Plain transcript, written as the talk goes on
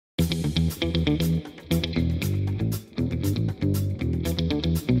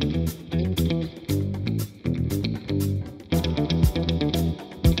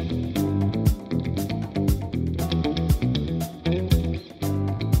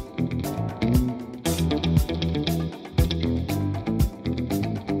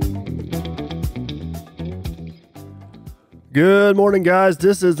Good morning, guys.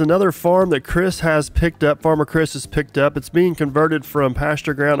 This is another farm that Chris has picked up. Farmer Chris has picked up. It's being converted from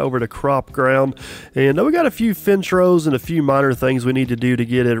pasture ground over to crop ground. And we got a few fence rows and a few minor things we need to do to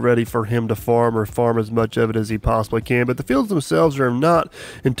get it ready for him to farm or farm as much of it as he possibly can. But the fields themselves are not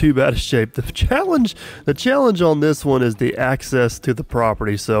in too bad a shape. The challenge on this one is the access to the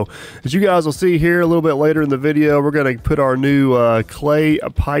property. So as you guys will see here a little bit later in the video, we're going to put our new clay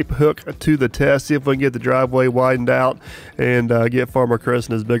pipe hook to the test, see if we can get the driveway widened out and get Farmer Chris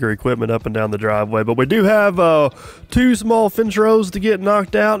and his bigger equipment up and down the driveway. But we do have two small fence rows to get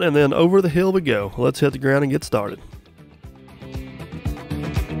knocked out, and then over the hill we go. Let's hit the ground and get started.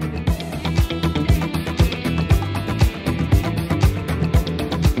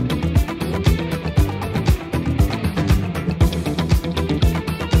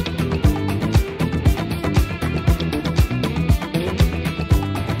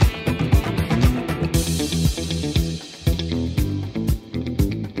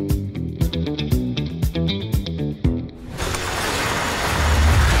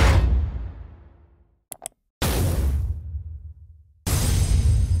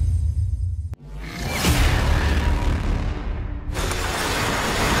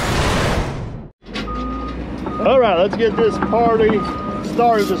 All right, let's get this party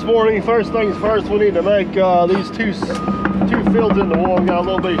started this morning. First things first, we need to make these two fields into one. Got a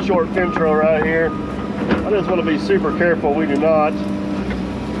little bitty short fence row right here. I just want to be super careful we do not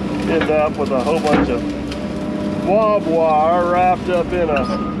end up with a whole bunch of barbed wire wrapped up in a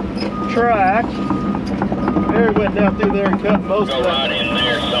track. Aaron went down through there and cut most of that. Go right in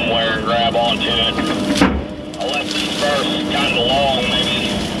there somewhere and grab onto it. I left these first kind of long, maybe.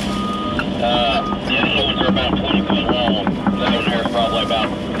 The other ones are about 20 feet long. That one there is probably about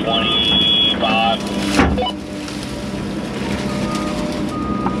 25.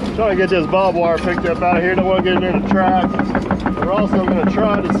 Trying to get this barbed wire picked up out of here. Don't want to get it in the track. We're also going to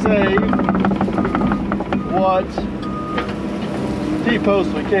try to save what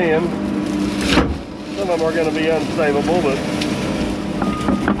T-posts we can. Some of them are going to be unsavable, but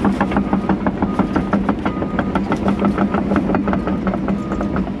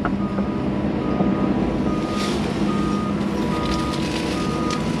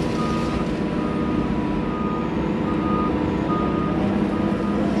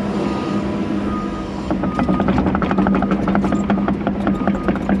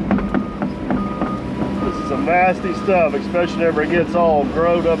nasty stuff, especially whenever it gets all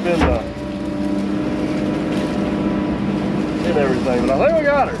growed up in everything. But I think we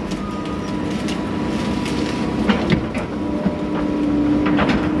got her.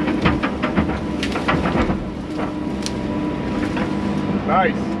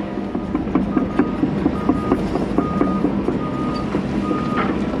 Nice.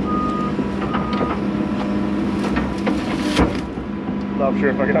 Not sure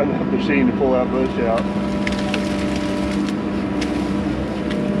if I got enough machine to pull that bush out.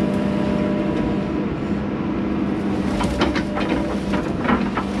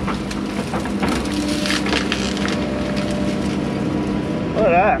 Look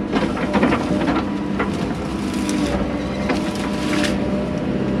at that.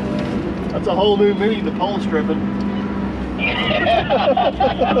 That's a whole new meaning to pole stripping.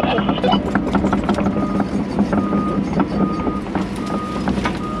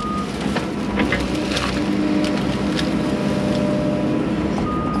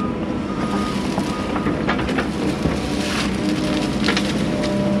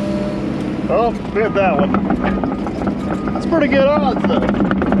 Oh, bit that one. That's pretty good odds though.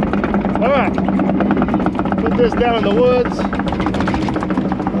 Alright, put this down in the woods.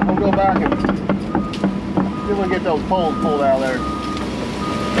 And we'll go back and see if we can get those poles pulled out of there.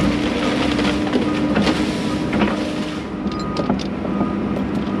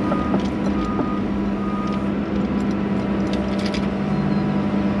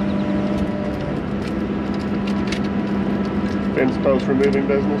 Fence post removing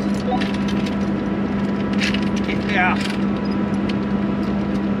business. Yeah.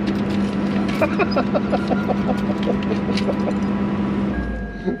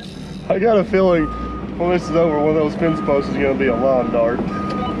 I got a feeling when this is over, one of those fence posts is going to be a lawn dart.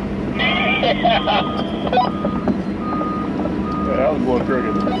 Yeah, that was a little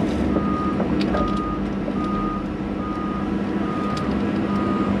crooked.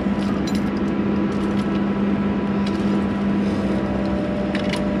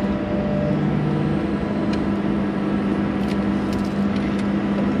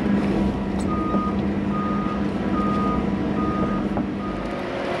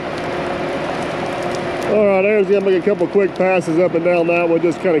 All right, Aaron's gonna make a couple quick passes up and down that one,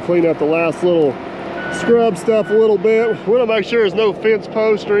 just kind of clean up the last little scrub stuff a little bit. We want to make sure there's no fence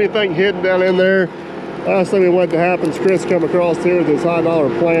post or anything hidden down in there. Last thing we want to happen is Chris come across here with his high dollar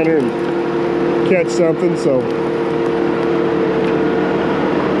planter and catch something, so.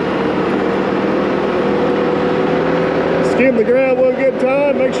 Skim the ground one good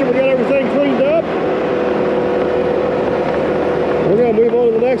time, make sure we got everything cleaned up. We're gonna move on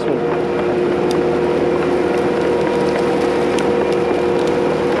to the next one.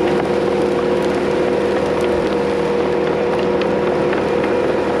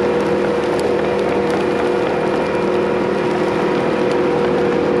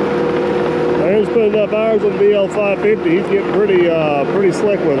 Aaron's put enough hours on the BL550. He's getting pretty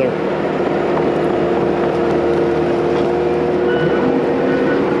slick with her.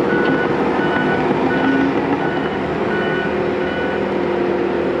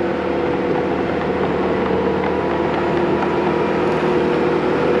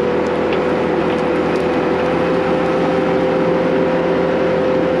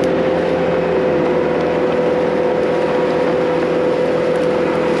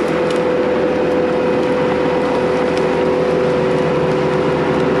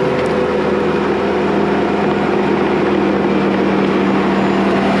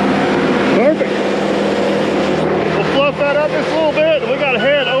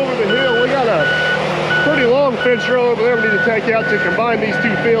 Fence row over there we need to take out to combine these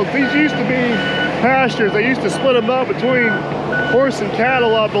two fields. These used to be pastures. They used to split them up between horse and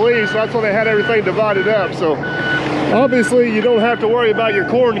cattle, I believe, so that's why they had everything divided up. So obviously you don't have to worry about your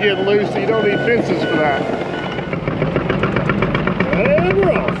corn getting loose, so you don't need fences for that. And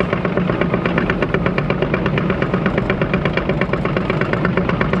we're off.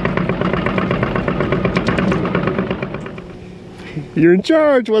 You're in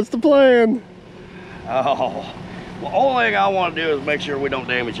charge. What's the plan? Oh, well, only thing I want to do is make sure we don't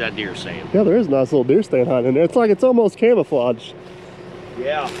damage that deer stand. Yeah, there is a nice little deer stand hiding in there. It's like it's almost camouflaged.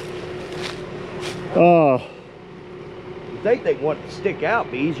 Yeah. Oh. You'd think they'd want to stick out,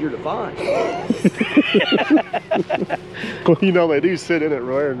 be easier to find. Well, you know, they do sit in it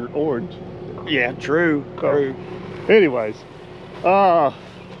wearing orange. Yeah, true, true. Anyways. Man,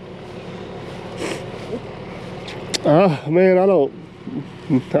 I don't.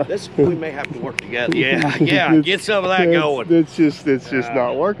 This, we may have to work together. Yeah, get some of that going. It's just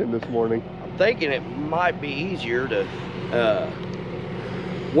not working this morning. I'm thinking it might be easier to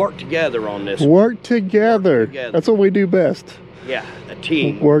work together on this. Work together. That's what we do best. Yeah, a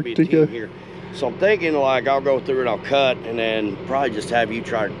team. Work together. Here. So I'm thinking, like, I'll go through and I'll cut, and then probably just have you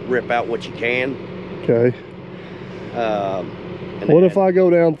try to rip out what you can. Okay. What if I go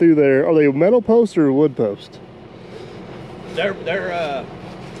down through there? Are they metal posts or wood posts?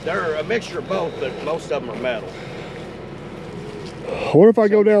 They're a mixture of both, but most of them are metal. What if I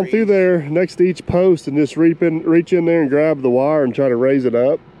go down through there next to each post and just reach in there and grab the wire and try to raise it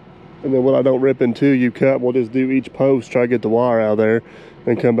up? And then when I don't rip in two, you cut, we'll just do each post, try to get the wire out of there,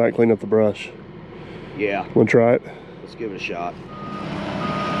 and come back, clean up the brush. Yeah. Want to try it? Let's give it a shot.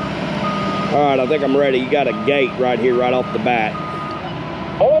 All right, I think I'm ready. You got a gate right here, right off the bat.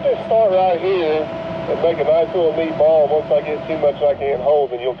 I want to start right here and make a nice little neat ball. Once I get too much I can't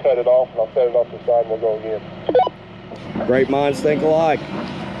hold, then you'll cut it off, and I'll set it off the side, and we'll go again. Great minds think alike.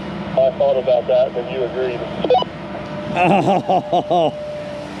 I thought about that, and you agreed. Oh,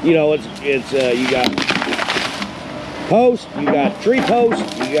 you know, it's you got post, you got tree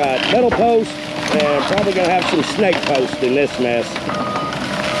post, you got metal post, and probably gonna have some snake post in this mess.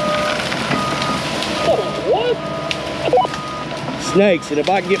 What? Snakes, and if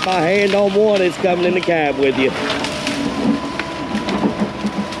I can get my hand on one, it's coming in the cab with you.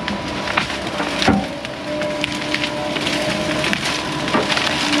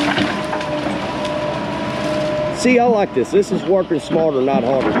 See, I like this. This is working smarter, not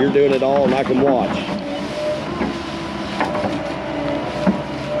harder. You're doing it all, and I can watch.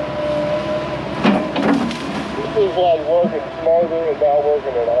 This is like working smarter and not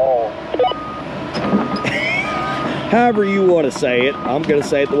working at all. However you want to say it, I'm going to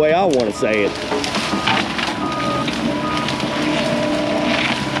say it the way I want to say it.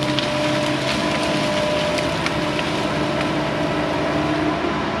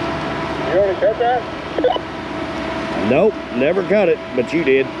 You already cut that? Nope, never cut it, but you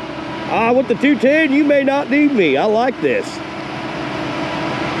did. Ah, with the 210, you may not need me. I like this.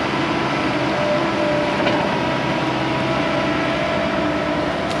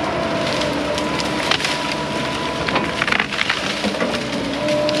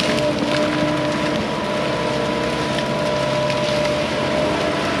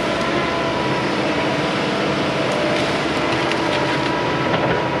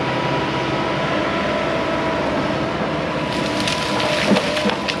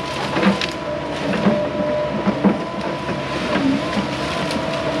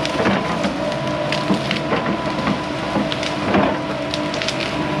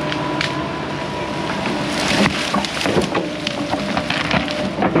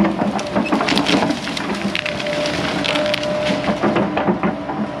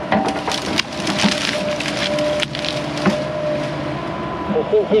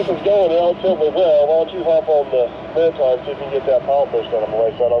 this is going relatively well. Why don't you hop on the bed time, see if you can get that pile pushed out of my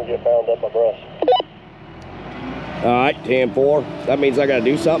way so I don't get bound up by brush. All right, 10-4. That means I got to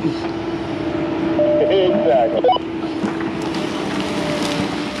do something? Exactly.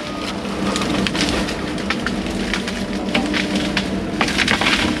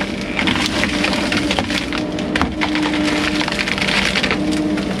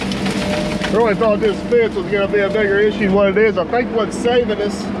 I really thought this fence was going to be a bigger issue than what it is. I think what's saving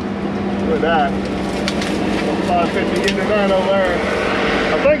us, look at that, 550 getting it over there.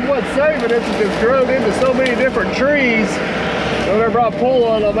 I think what's saving us is it's grown into so many different trees. Whenever I pull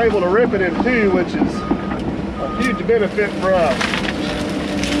one, I'm able to rip it in two, which is a huge benefit for us.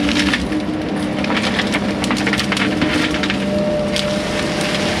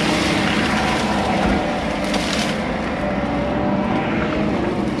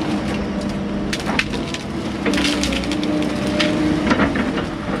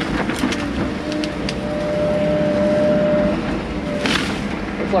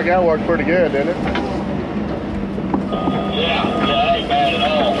 Looks like that worked pretty good, didn't it? Yeah, that ain't bad at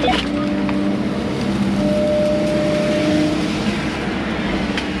all.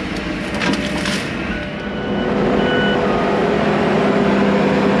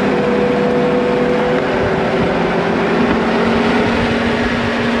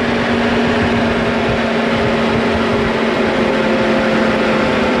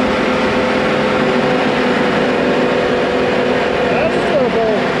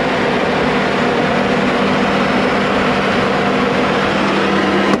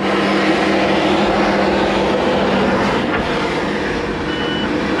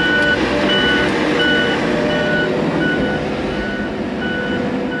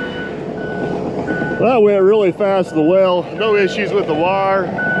 That went really fast to the well. No issues with the wire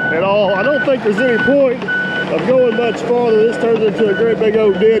at all. I don't think there's any point of going much farther. This turns into a great big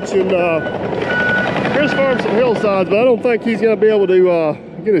old ditch, and Chris farmed some hillsides, but I don't think he's going to be able to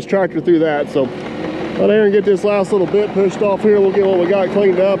get his tractor through that. So let Aaron get this last little bit pushed off here. We'll get what we got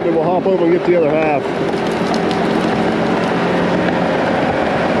cleaned up, and we'll hop over and get the other half.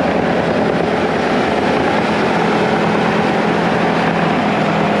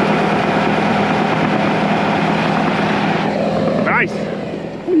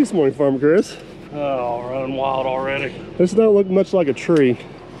 This morning, Farmer Chris. Oh, running wild already. This don't look much like a tree.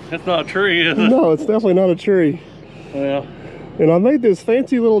 It's not a tree, is it? No, it's definitely not a tree. Yeah. And I made this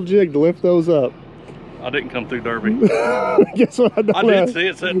fancy little jig to lift those up. I didn't come through Derby. Guess what? I did see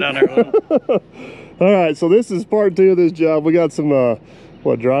it sitting down there. All right, so this is part 2 of this job. We got some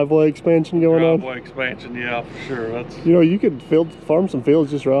what, driveway expansion going on? Driveway expansion, yeah, for sure. That's, you know, you could farm some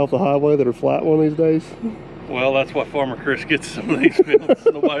fields just right off the highway that are flat one of these days. well, that's why Farmer Chris gets some of these fields.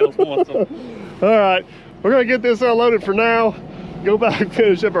 Nobody else wants them. All right, we're gonna get this unloaded for now, go back and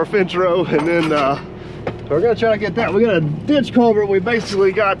finish up our fence row, and then we're gonna try to get that. We got a ditch culvert we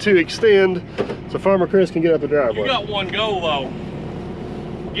basically got to extend so Farmer Chris can get up the driveway. You got one goal though.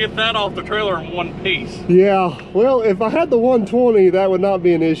 Get that off the trailer in one piece. Yeah, well, if I had the 120, that would not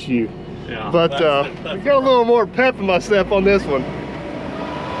be an issue. Yeah. But I got a little more pep in my step on this one.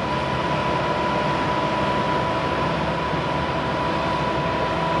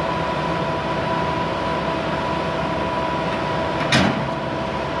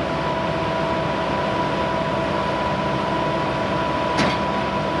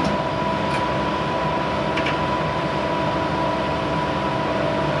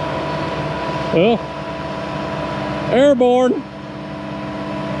 Well, airborne.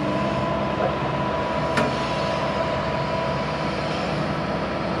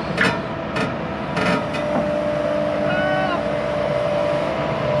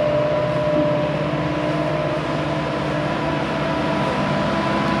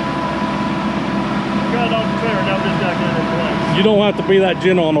 You don't have to be that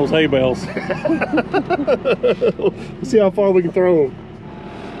gentle on those hay bales. Let's see how far we can throw them.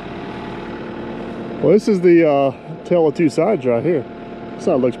 Well, this is the tale of two sides right here. This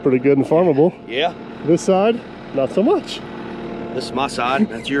side looks pretty good and farmable. Yeah. This side, not so much. This is my side.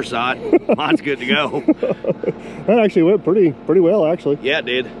 That's your side. Mine's good to go. That actually went pretty well, actually. Yeah, it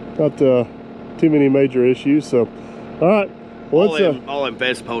did. Not too many major issues. So, all right. Well, all them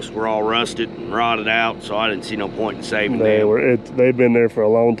fence posts were all rusted and rotted out, so I didn't see no point in saving them. They've been there for a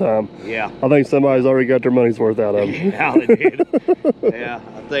long time. Yeah. I think somebody's already got their money's worth out of them. Yeah, they did. Yeah,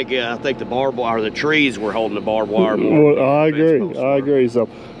 I think the barbed wire, or the trees were holding the barbed wire more. Well, I agree. So,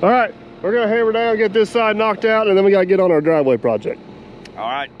 all right, we're gonna hammer down, get this side knocked out, and then we gotta get on our driveway project. All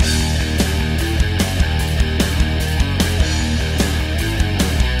right.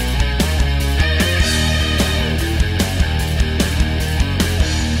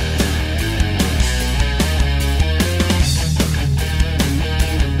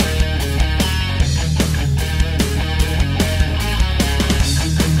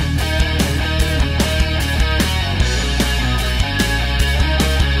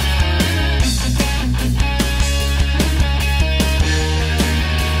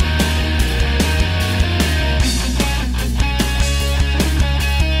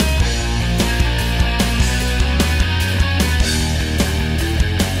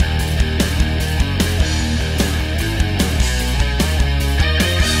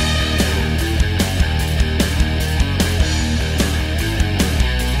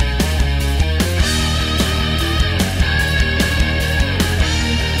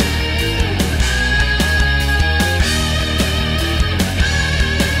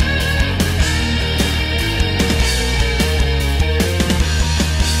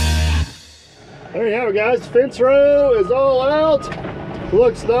 There you have it, guys. Fence row is all out.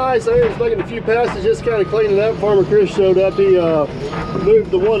 Looks nice. I was making a few passes, just kind of cleaning it up. Farmer Chris showed up. He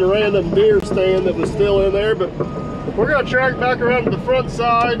moved the one random deer stand that was still in there, but we're going to track back around to the front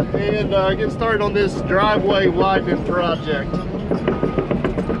side and get started on this driveway widening project.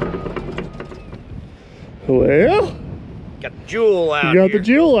 Well, got the jewel out. You got the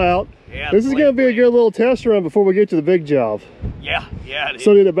jewel out. Yeah, this is going to be a good little test run before we get to the big job. Yeah, it is.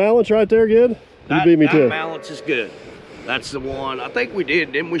 So did the balance right there good? You beat me too. That balance is good. That's the one. I think we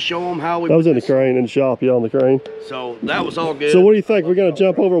didn't we show them how we... That was in the crane, in the shop, yeah, on the crane. So that was all good. So what do you think? We're going to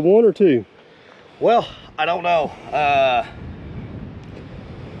jump over one or two? Well, I don't know.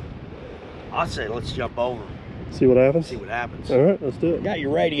 I'd say let's jump over. See what happens? See what happens. All right, let's do it. Got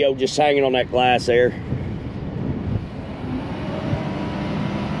your radio just hanging on that glass there.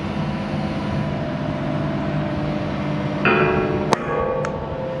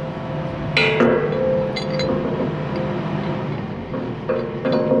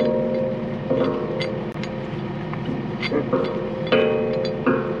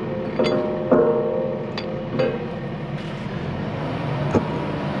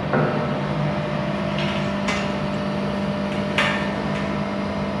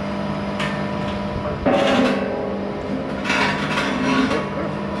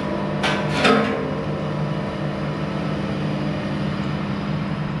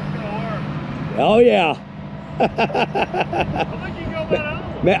 Oh yeah. I think you can go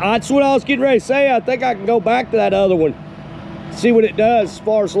back. Man, that's what I was getting ready to say. I think I can go back to that other one. See what it does as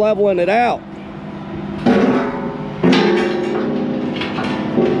far as leveling it out.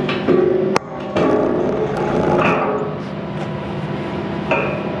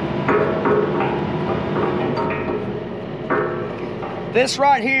 This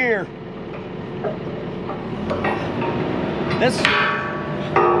right here. This.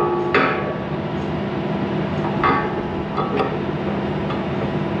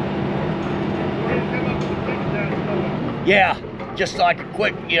 Yeah, just like a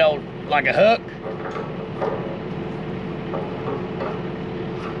quick, you know, like a hook.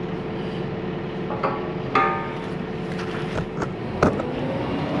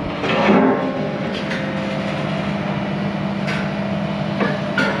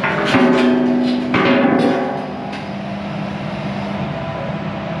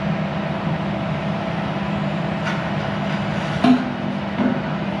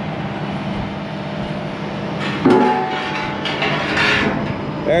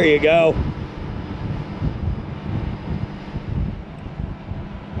 There you go.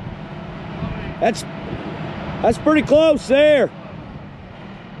 That's pretty close there.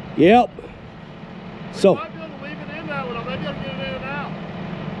 Yep. So. I might be able to leave it in that one. I might be able to get it in and out.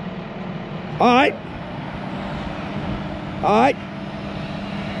 All right. All right.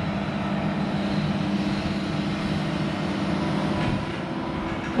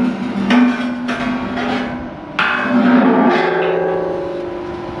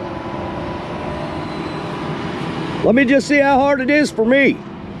 Let me just see how hard it is for me.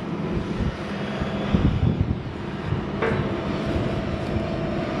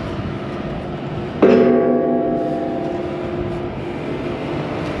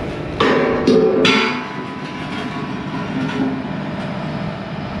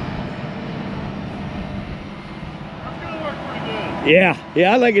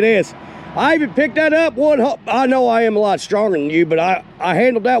 Yeah, I think it is. I even picked that up one. I know I am a lot stronger than you, but I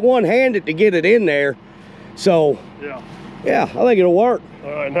handled that one-handed to get it in there. So, yeah, I think it'll work.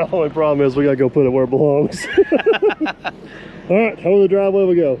 All right, now the only problem is we gotta go put it where it belongs. All right, over the driveway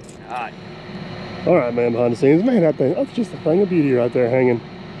we go. All right, man, behind the scenes. Man, that's just a thing of beauty right there hanging.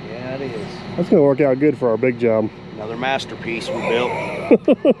 Yeah, it is. That's gonna work out good for our big job. Another masterpiece we built.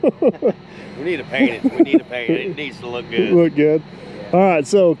 We need to paint it. We need to paint it. It needs to look good. Look good. Yeah. All right,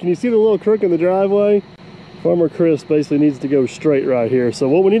 so can you see the little crook in the driveway? Farmer Chris basically needs to go straight right here. So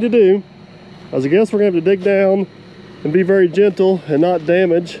what we need to do is I guess we're gonna have to dig down and be very gentle and not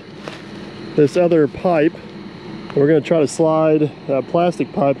damage this other pipe. We're gonna try to slide that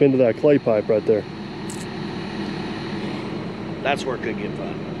plastic pipe into that clay pipe right there. That's where it could get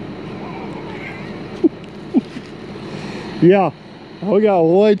fun. Yeah, we got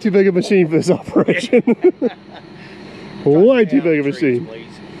way too big a machine for this operation. Way too big a machine.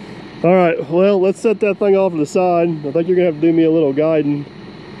 Please. All right, well, let's set that thing off to the side. I think you're gonna have to do me a little guiding.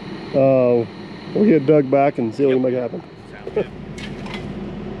 We'll get Doug back and see what we can make happen. Sounds good.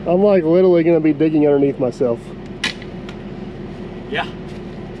 I'm like literally gonna be digging underneath myself. Yeah.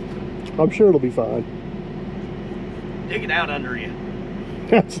 I'm sure it'll be fine. Dig it out under you.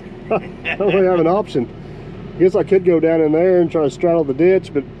 I don't really have an option. I guess I could go down in there and try to straddle the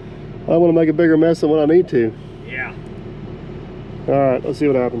ditch, but I want to make a bigger mess than what I need to. Yeah. All right, let's see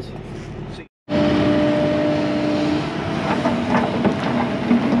what happens.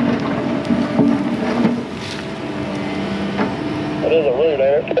 It is a root,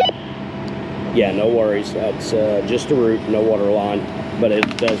 ain't it? Yeah, no worries. That's just a root, no water line, but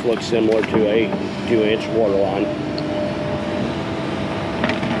it does look similar to a 2-inch water line.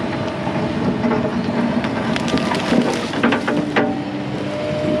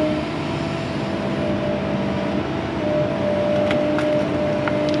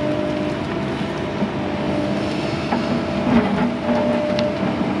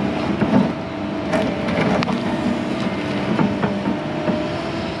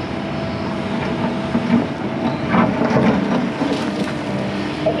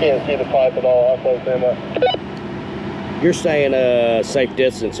 Can't see the pipe at all. How close am I? You're staying a safe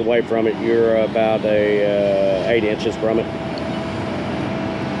distance away from it. You're about 8 inches from it.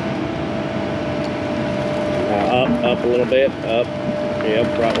 Now up a little bit, up.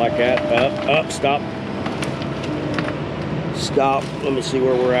 Yep, right like that. Up, stop. Stop. Let me see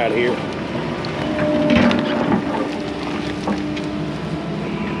where we're at here.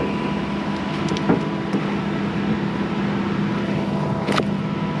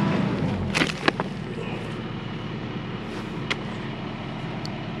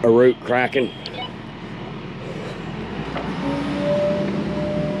 A root cracking.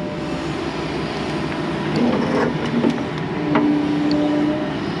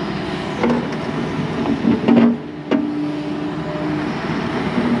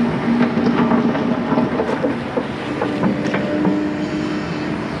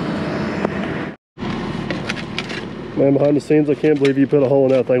 Man, behind the scenes, I can't believe you put a hole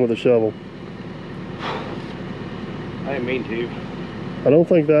in that thing with a shovel. I didn't mean to. I don't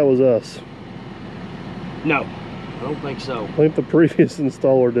think that was us. No, I don't think so. I think the previous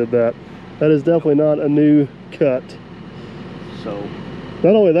installer did that. That is definitely not a new cut. So,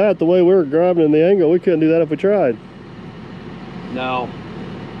 Not only that, the way we were grabbing in the angle, we couldn't do that if we tried. no.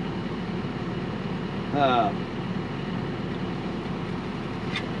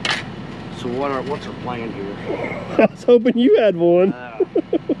 So what's our plan here? I was hoping you had one.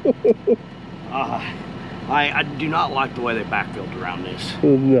 I do not like the way they backfilled around this.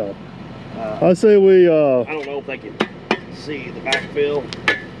 No. I say we I don't know if they can see the backfill.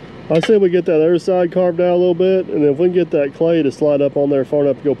 get that other side carved out a little bit, and if we can get that clay to slide up on there far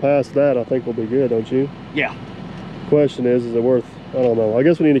enough to go past that, I think we'll be good, don't you? Yeah. Question is it worth, I don't know. I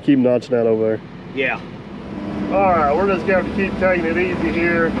guess we need to keep notching out over there. Yeah. All right, we're just gonna have to keep taking it easy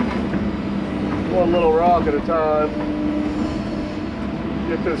here. One little rock at a time.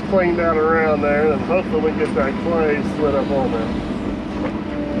 Get this cleaned out around there, and hopefully we can get that clay slid up on there.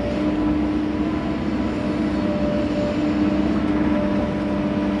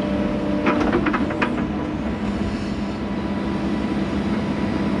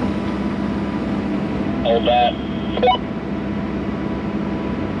 Hold that.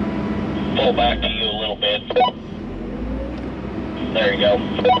 Pull back to you a little bit. There you go.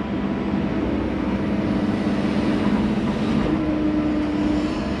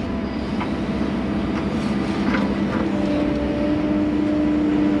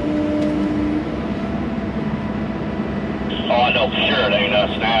 Oh, I know for sure it ain't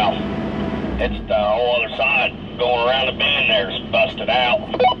us now. It's the whole other side going around the bend there. It's busted out.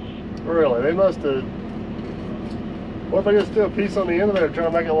 Really? They must have... What if I just do a piece on the end of there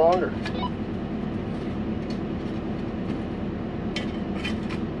trying to make it longer?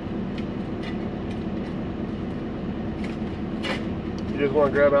 You just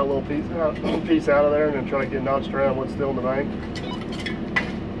want to grab out a little piece out of there and then try to get notched around what's still in the bank?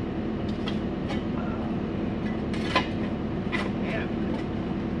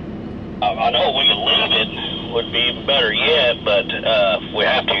 I know we can leave it, would be even better yet, but if we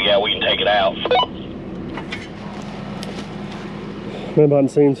have to, yeah, we can take it out. Man, behind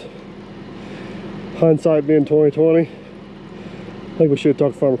the scenes, hindsight being 2020, I think we should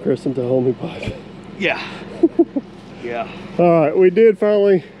talk Farmer Chris into a whole new pipe. Yeah. Yeah. All right, we did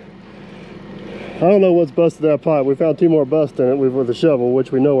finally, I don't know what's busted that pipe. We found 2 more busts in it with a shovel,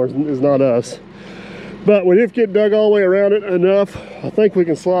 which we know is not us. But we did get dug all the way around it enough. I think we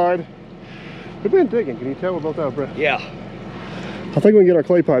can slide. We've been digging, can you tell we're both out of breath? Yeah. I think we can get our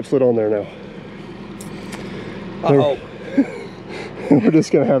clay pipe slid on there now. Uh-oh. We're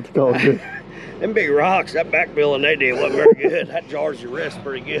just gonna have to call it good. Them big rocks, that backfilling they did wasn't very good. That jars your wrist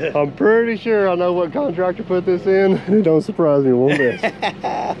pretty good. I'm pretty sure I know what contractor put this in, and it don't surprise me one bit.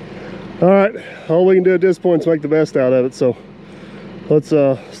 All right, all we can do at this point is make the best out of it, so let's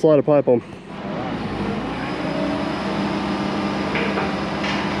slide a pipe on.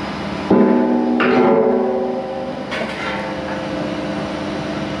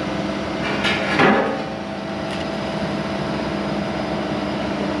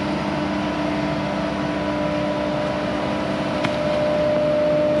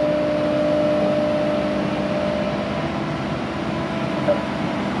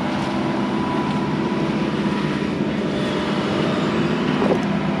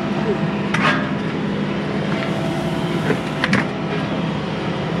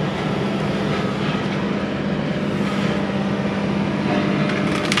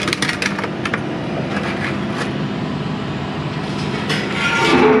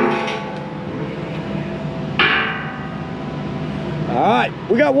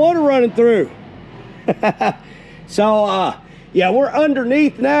 right, we got water running through. So, yeah, we're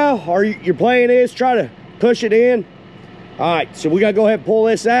underneath now. Your plan is try to push it in. All right, so we gotta go ahead and pull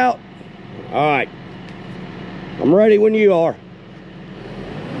this out. All right, I'm ready when you are.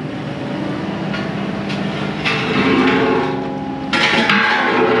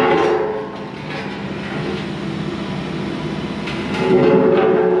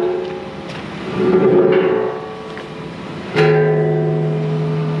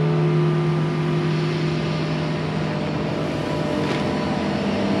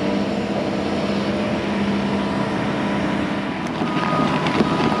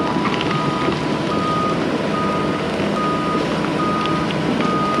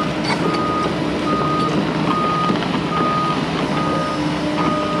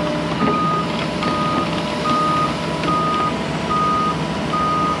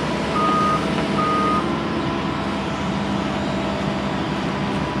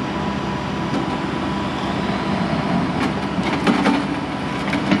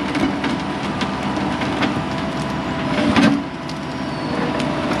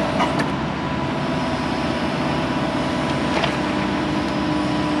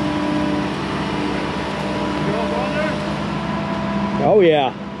 Oh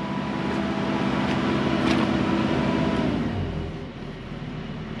yeah.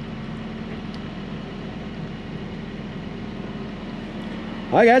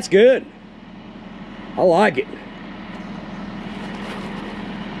 Oh, that's good. I like it.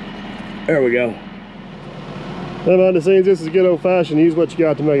 There we go. And behind the scenes, this is good old fashioned. Use what you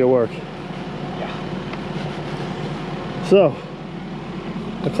got to make it work. Yeah. So,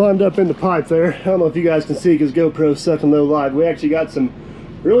 I climbed up in the pipe there. I don't know if you guys can see because GoPro's sucking low live. We actually got some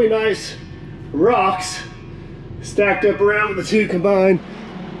really nice rocks stacked up around with the two combined.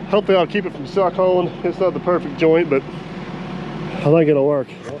 Hopefully I'll keep it from suck holing. It's not the perfect joint, but I think it'll work.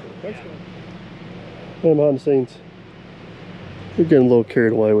 And behind the scenes, you're getting a little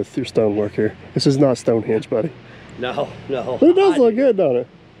carried away with your stonework here. This is not Stonehenge, buddy. No, no. But it does look good, don't it?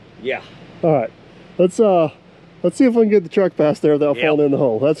 Yeah. All right, let's see if we can get the truck past there without falling in the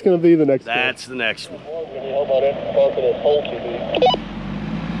hole. That's going to be the next one. That's the next one. How about that parking this hole too deep?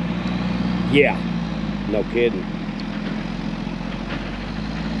 Yeah. No kidding.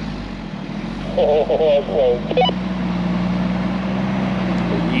 Oh, that's close.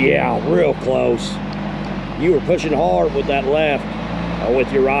 Yeah, real close. You were pushing hard with that left. Oh,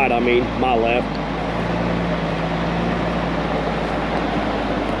 with your right, I mean, my left.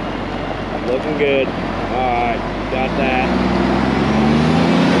 Looking good. All right, got that.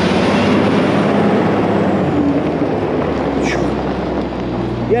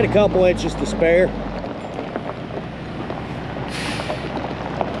 You had a couple inches to spare.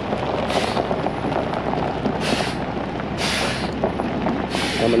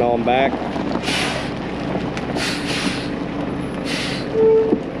 Coming on back.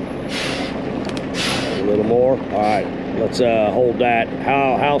 A little more. All right, let's hold that.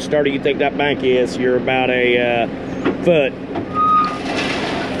 How sturdy you think that bank is? You're about a foot.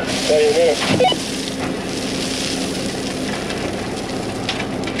 Wait a minute.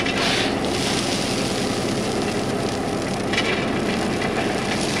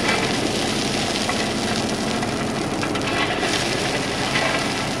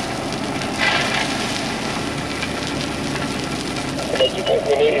 How much you think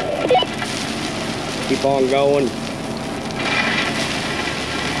we need? Keep on going.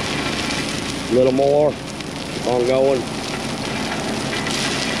 A little more. Keep on going.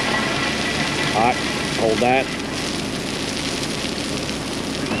 All right, hold that.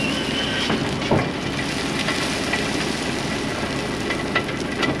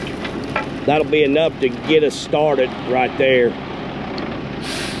 That'll be enough to get us started right there.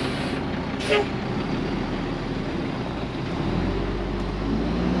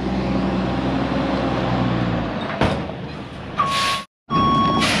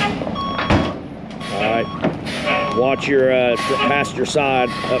 Watch your passenger side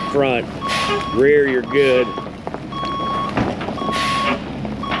up front. Rear, you're good.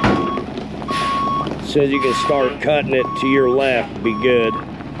 As soon as you can start cutting it to your left, be good.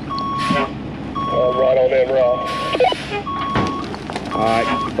 Right on that rock. All right,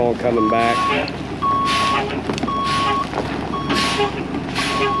 keep on coming back.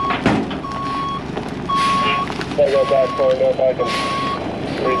 If I go back far enough, I can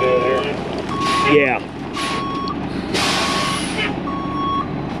redo it here. Yeah.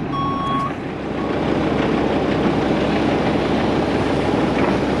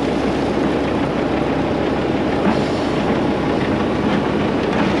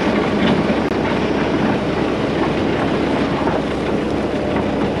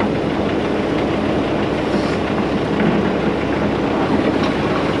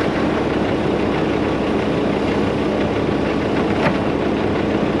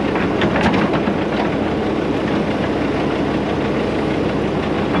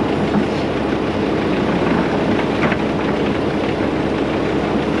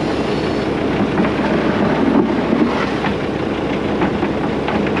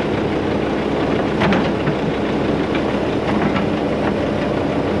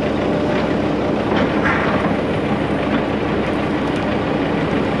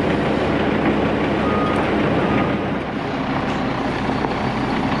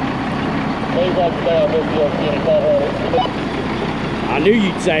 I knew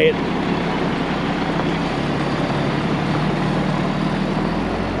you'd say it.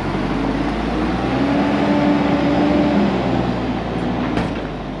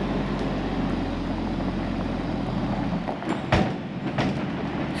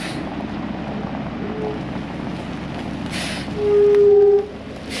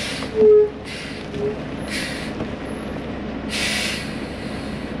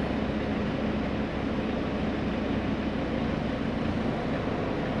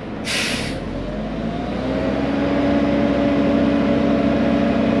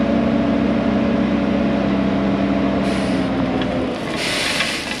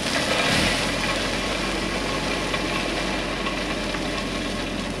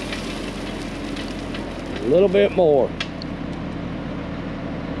 A little bit more.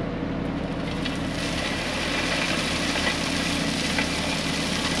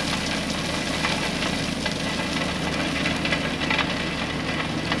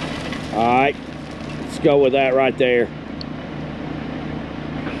 All right, let's go with that right there.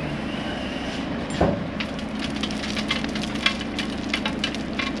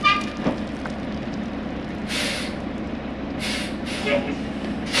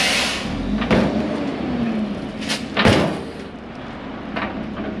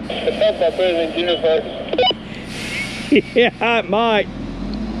 I put it in gear first. Yeah, it might.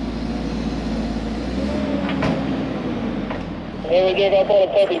 Here we give up on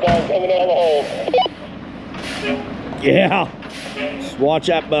a puppy dog coming out of the hole. Yeah. Just watch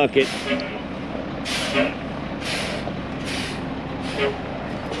that bucket.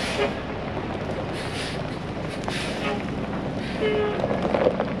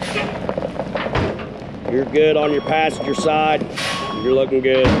 You're good on your passenger side. You're looking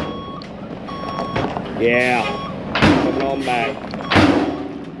good. Yeah. Coming on back.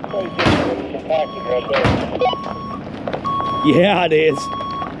 Yeah, it is.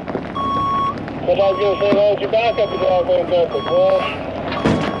 But I was going to say, why don't you back up the dog when perfect? Well,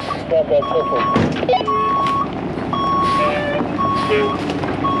 got that quickly.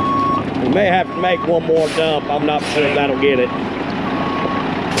 We may have to make one more dump. I'm not sure if that'll get it.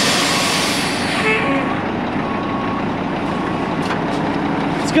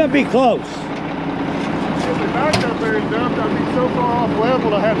 It's going to be close. If we backed up there and dumped, I'd be so far off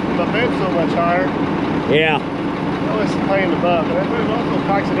level, I had to put my bed so much higher. Yeah. Oh, it's a pain in the butt, but there's also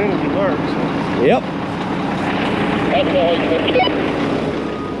packs of energy works. So. Yep. That's all you can.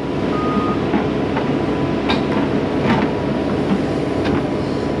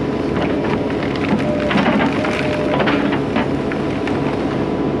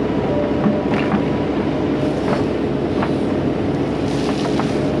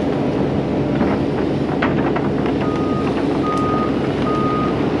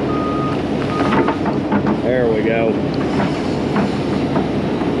 There we go.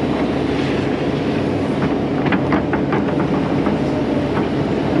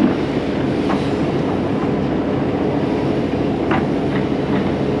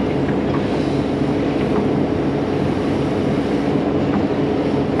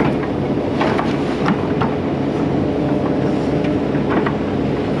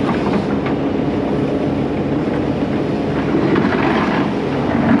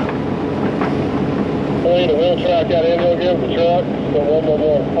 Track out in there again with the truck. So one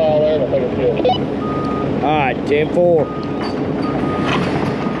more pile there, and I think it's good. All right, 10-4.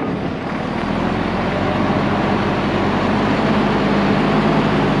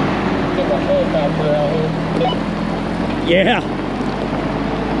 Get my helicopter out here. Yeah.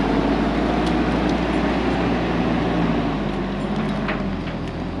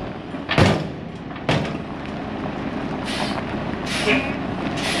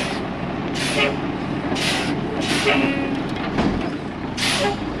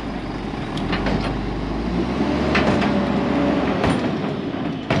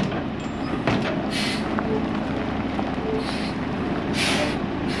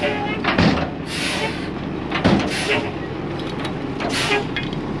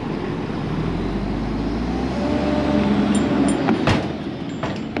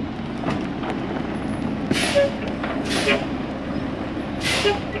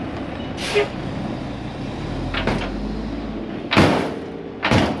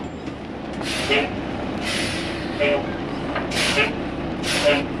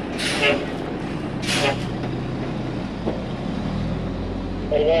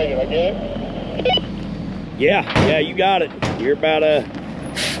 What did I get it? Yeah, you got it. You're about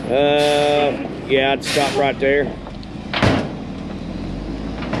yeah, I'd stop right there.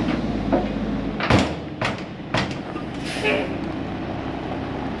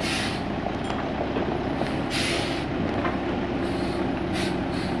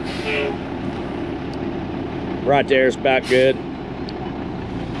 Right there is about good.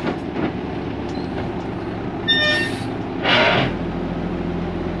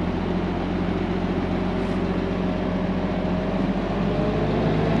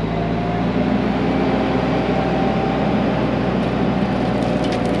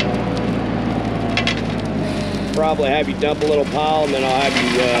 Probably have you dump a little pile, and then I'll have you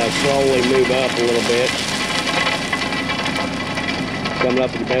slowly move up a little bit. Coming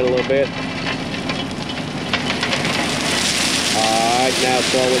up in the bed a little bit. Alright, now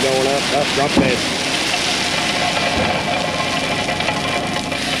slowly going up. Up, drop bed.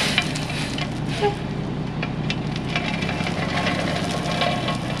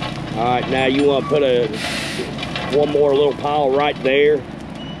 Alright, now you want to put one more little pile right there.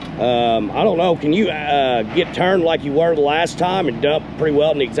 I don't know, can you get turned like you were the last time and dump pretty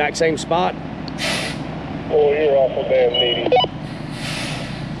well in the exact same spot? Oh, you're awful damn needy.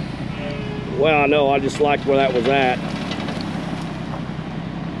 Well, I know, I just liked where that was at.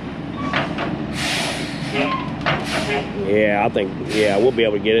 Yeah, I think, yeah, we'll be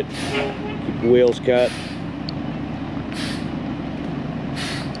able to get it. Keep the wheels cut.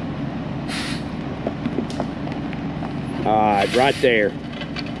 All right, right there.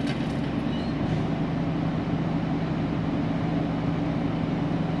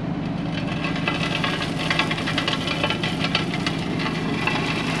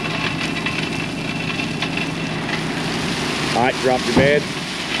 All right, drop your bed.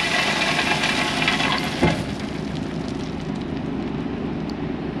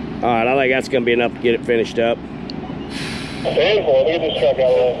 All right, I think that's gonna be enough to get it finished up. Stand for it, get this truck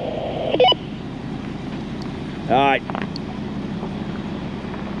out of the way. All right.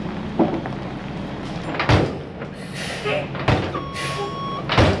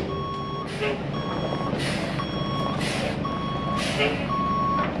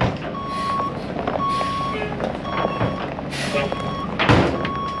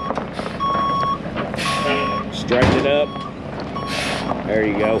 Straighten it up. There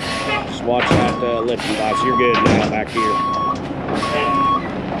you go. Just watch that lifting box. You're good now back here.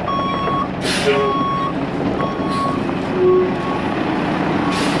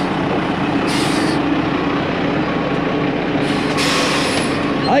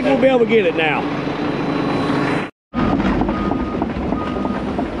 I think we'll be able to get it now.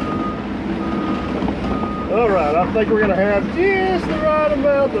 All right, I think we're gonna have just the right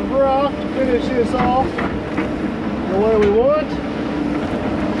amount of rock to finish this off the way we want.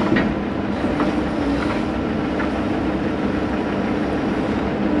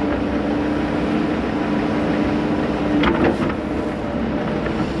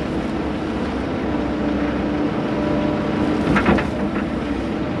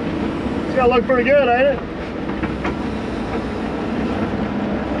 It's gotta look pretty good, ain't it?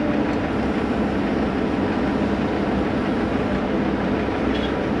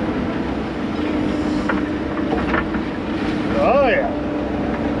 Oh yeah.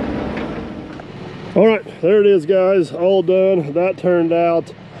 All right, there it is, guys, all done.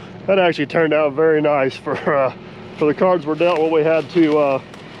 That actually turned out very nice for the cards we're dealt what we had to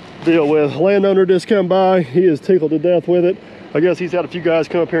deal with. Landowner just come by, he is tickled to death with it. I guess he's had a few guys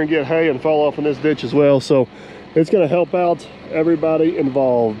come up here and get hay and fall off in this ditch as well, so it's gonna help out everybody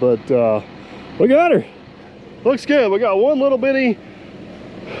involved. But we got her. Looks good. We got one little bitty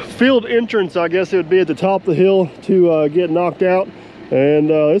field entrance, I guess it would be, at the top of the hill to get knocked out, and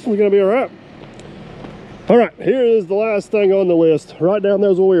this one's gonna be a wrap. All right, here is the last thing on the list. Right down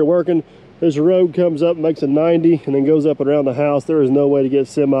there is where we were working. There's a road comes up, makes a 90, and then goes up and around the house. There is no way to get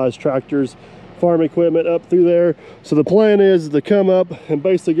semis, tractors, farm equipment up through there. So the plan is to come up and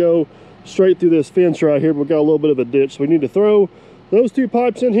basically go straight through this fence right here. We've got a little bit of a ditch, so we need to throw those two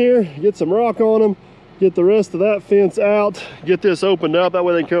pipes in here, get some rock on them, get the rest of that fence out, get this opened up. That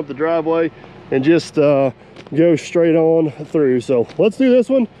way they can come up the driveway and just go straight on through. So let's do this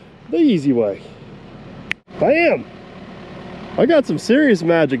one the easy way. Bam! I got some serious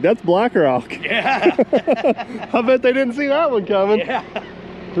magic. That's black rock. Yeah. I bet they didn't see that one coming. Yeah.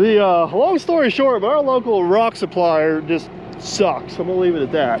 The long story short, but our local rock supplier just sucks. I'm gonna leave it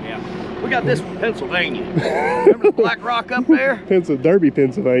at that. Yeah. We got this from Pennsylvania. Remember the black rock up there? Derby,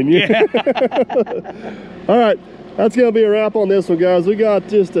 Pennsylvania. Yeah. All right, that's gonna be a wrap on this one, guys. We got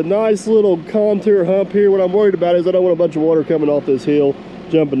just a nice little contour hump here. What I'm worried about is I don't want a bunch of water coming off this hill,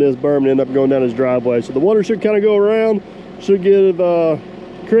 jumping this berm, and end up going down his driveway. So the water should kind of go around, should give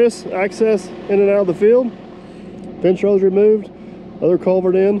Chris access in and out of the field. Fence rows removed, other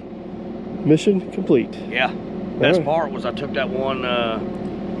culvert in, mission complete. Yeah. Best part was I took that one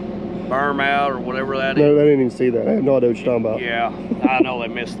berm out or whatever that No, is. they didn't even see that. I have no idea what you're talking about. Yeah, I know they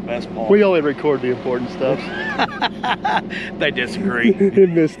missed the best part. We only record the important stuff. They disagree. They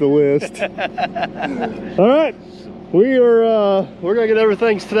missed the list. All right, we're gonna get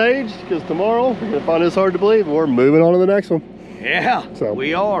everything staged because tomorrow we're gonna find this hard to believe. We're moving on to the next one. Yeah, So.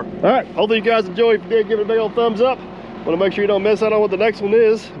 we are. All right, hopefully you guys enjoy. If you did, give it a big old thumbs up. Want to make sure you don't miss out on what the next one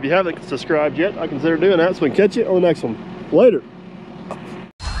is. If you haven't subscribed yet, I consider doing that. So we can catch you on the next one. Later.